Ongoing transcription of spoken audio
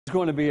It's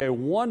going to be a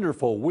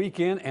wonderful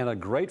weekend and a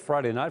great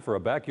Friday night for a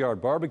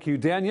backyard barbecue.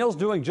 Danielle's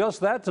doing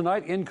just that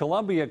tonight in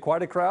Columbia.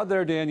 Quite a crowd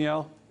there,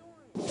 Danielle.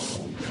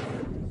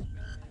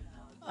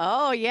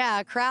 Oh,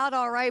 yeah, crowd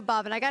all right,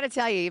 Bob. And I got to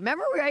tell you,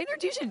 remember I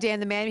introduced you to Dan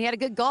the man? He had a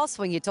good golf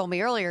swing, you told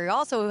me earlier. He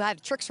also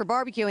had tricks for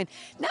barbecue, and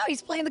now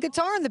he's playing the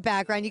guitar in the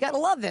background. You got to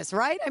love this,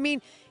 right? I mean,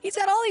 he's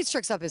got all these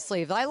tricks up his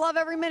sleeve. I love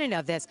every minute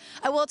of this.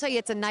 I will tell you,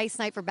 it's a nice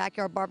night for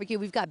backyard barbecue.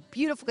 We've got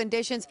beautiful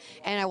conditions,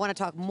 and I want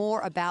to talk more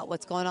about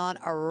what's going on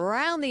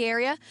around the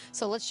area.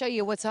 So let's show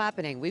you what's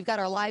happening. We've got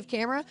our live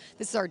camera.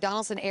 This is our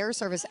Donaldson Air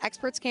Service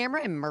Experts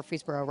camera in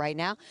Murfreesboro right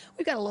now.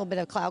 We've got a little bit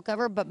of cloud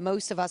cover, but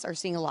most of us are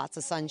seeing lots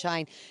of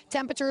sunshine.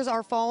 Temperatures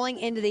are falling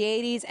into the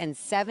 80s and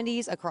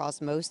 70s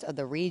across most of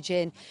the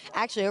region.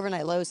 Actually,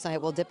 overnight lows tonight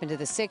will dip into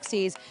the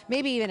 60s,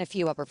 maybe even a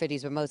few upper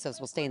 50s, but most of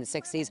us will stay in the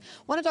 60s.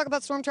 Want to talk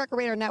about Storm Tracker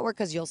Radar Network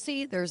because you'll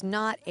see there's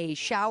not a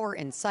shower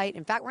in sight.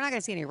 In fact, we're not going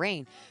to see any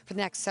rain for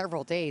the next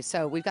several days,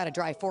 so we've got a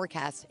dry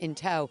forecast in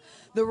tow.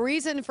 The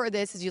reason for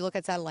this is you look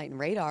at satellite and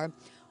radar.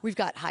 We've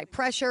got high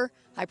pressure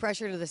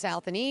to the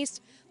south and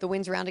east. The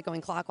winds around it going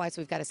clockwise.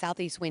 So we've got a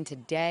southeast wind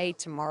today.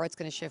 Tomorrow it's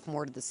going to shift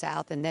more to the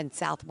south and then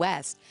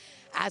southwest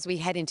as we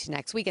head into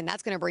next week. And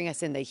that's going to bring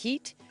us in the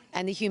heat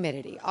and the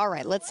humidity. All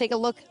right, let's take a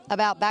look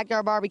about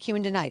backyard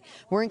barbecuing tonight.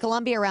 We're in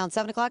Columbia around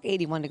 7 o'clock,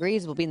 81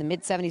 degrees. We'll be in the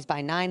mid-70s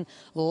by 9,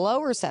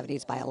 lower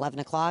 70s by 11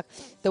 o'clock.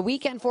 The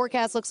weekend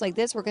forecast looks like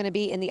this. We're going to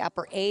be in the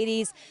upper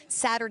 80s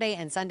Saturday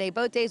and Sunday.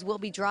 Both days will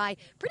be dry,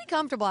 pretty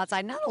comfortable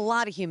outside. Not a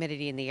lot of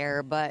humidity in the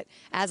air, but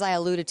as I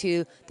alluded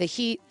to, the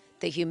heat,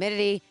 the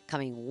humidity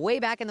coming way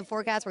back in the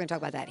forecast. We're going to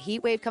talk about that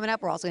heat wave coming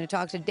up. We're also going to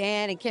talk to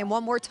Dan and Kim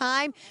one more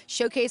time,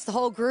 showcase the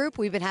whole group.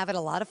 We've been having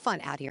a lot of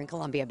fun out here in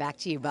Columbia. Back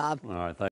to you, Bob. All right, thanks.